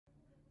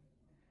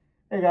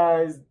Hey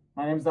guys,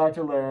 my name is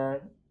Dr.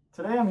 Lera.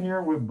 Today I'm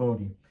here with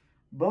Bodie.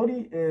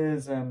 Bodie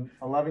is an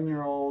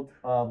 11-year-old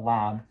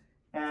lab,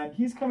 and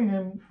he's coming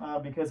in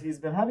because he's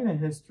been having a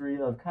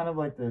history of kind of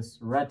like this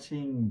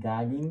retching,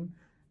 gagging,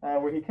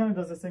 where he kind of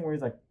does this thing where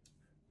he's like,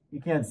 you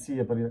can't see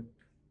it, but he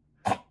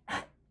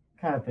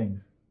kind of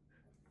thing.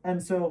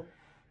 And so,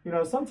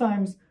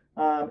 sometimes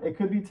it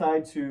could be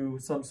tied to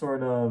some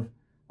sort of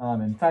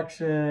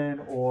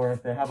infection, or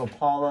if they have a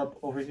polyp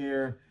over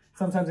here.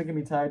 Sometimes it can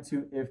be tied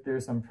to if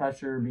there's some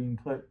pressure being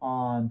put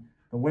on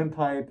the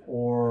windpipe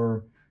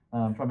or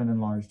from an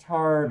enlarged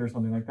heart or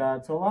something like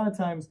that. So a lot of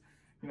times,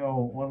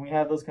 when we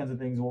have those kinds of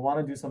things, we'll want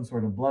to do some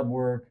sort of blood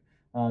work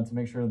to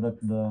make sure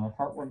that the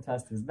heartworm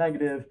test is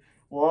negative.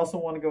 We'll also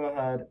want to go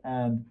ahead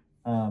and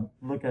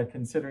look at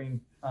considering,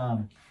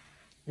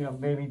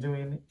 maybe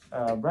doing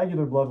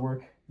regular blood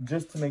work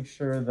just to make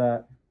sure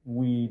that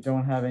we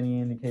don't have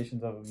any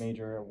indications of a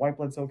major white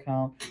blood cell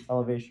count,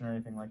 elevation, or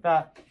anything like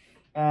that.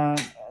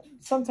 And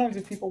sometimes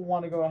if people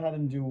want to go ahead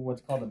and do what's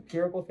called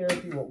empirical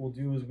therapy, what we'll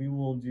do is we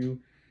will do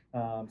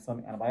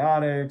some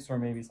antibiotics or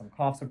maybe some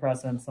cough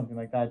suppressants, something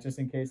like that, just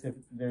in case if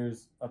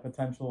there's a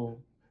potential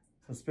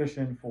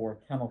suspicion for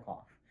kennel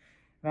cough.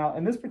 Now,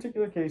 in this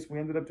particular case, we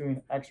ended up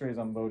doing x-rays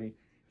on Bodie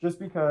just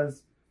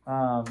because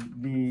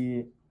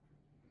the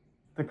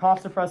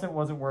cough suppressant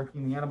wasn't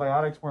working, the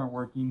antibiotics weren't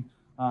working,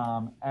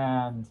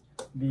 and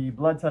the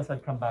blood test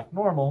had come back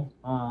normal,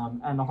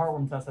 and the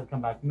heartworm test had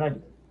come back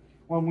negative.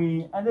 When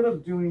we ended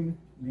up doing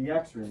the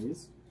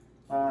x-rays,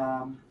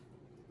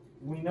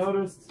 we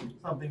noticed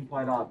something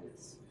quite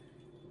obvious.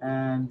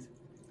 And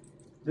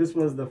this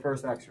was the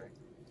first x-ray.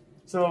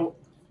 So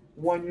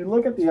when you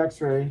look at the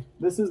x-ray,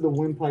 this is the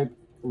windpipe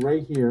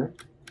right here.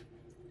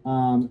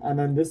 And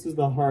then this is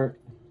the heart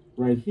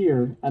right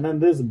here. And then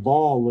this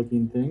ball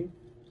looking thing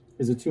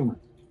is a tumor.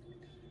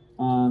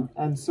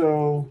 And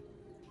so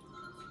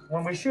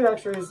when we shoot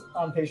x-rays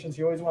on patients,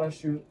 you always want to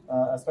shoot,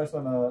 especially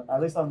on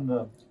at least on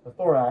the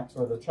thorax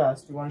or the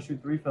chest, you want to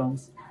shoot 3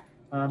 films.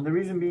 The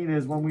reason being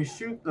is when we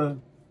shoot the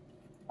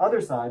other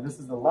side, this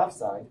is the left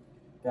side,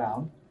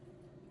 down,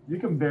 you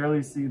can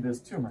barely see this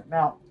tumor.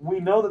 Now,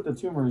 we know that the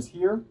tumor is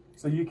here,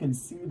 so you can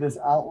see this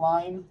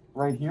outline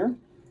right here.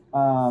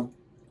 But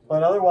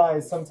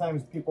otherwise,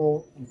 sometimes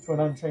people, to an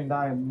untrained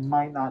eye,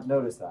 might not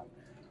notice that.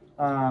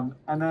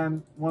 And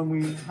then when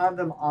we have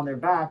them on their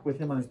back, with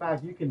him on his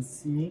back, you can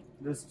see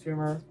this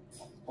tumor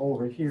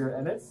over here,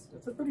 and it's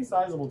a pretty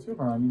sizable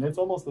tumor. I mean, it's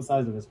almost the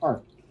size of his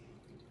heart.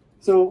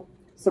 So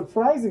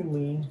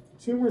surprisingly,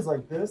 tumors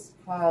like this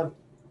have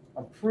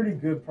a pretty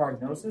good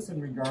prognosis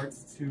in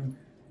regards to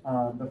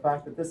the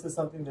fact that this is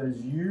something that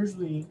is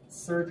usually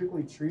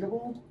surgically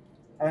treatable,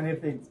 and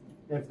if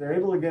they're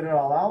able to get it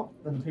all out,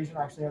 then the patient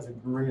actually has a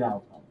great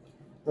outcome.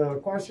 The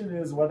question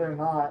is whether or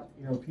not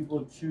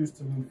people choose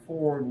to move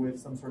forward with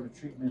some sort of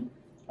treatment,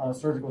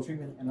 surgical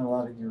treatment in an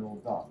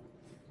 11-year-old dog.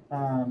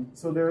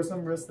 So there are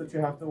some risks that you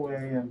have to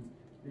weigh and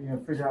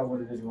figure out what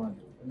it is you want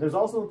to do. There's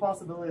also the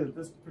possibility that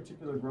this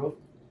particular growth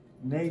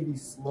may be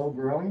slow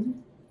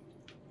growing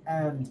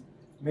and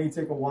may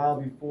take a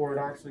while before it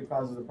actually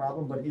causes a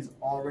problem, but he's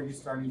already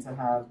starting to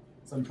have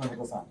some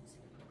clinical signs.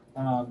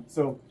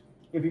 So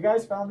if you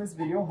guys found this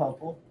video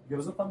helpful, give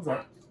us a thumbs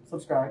up.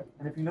 Subscribe,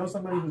 and if you know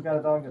somebody who's got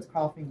a dog that's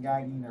coughing,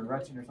 gagging, or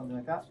retching or something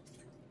like that,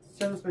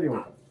 share this video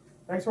with them.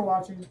 Thanks for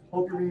watching.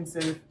 Hope you're being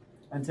safe,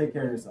 and take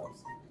care of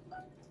yourselves.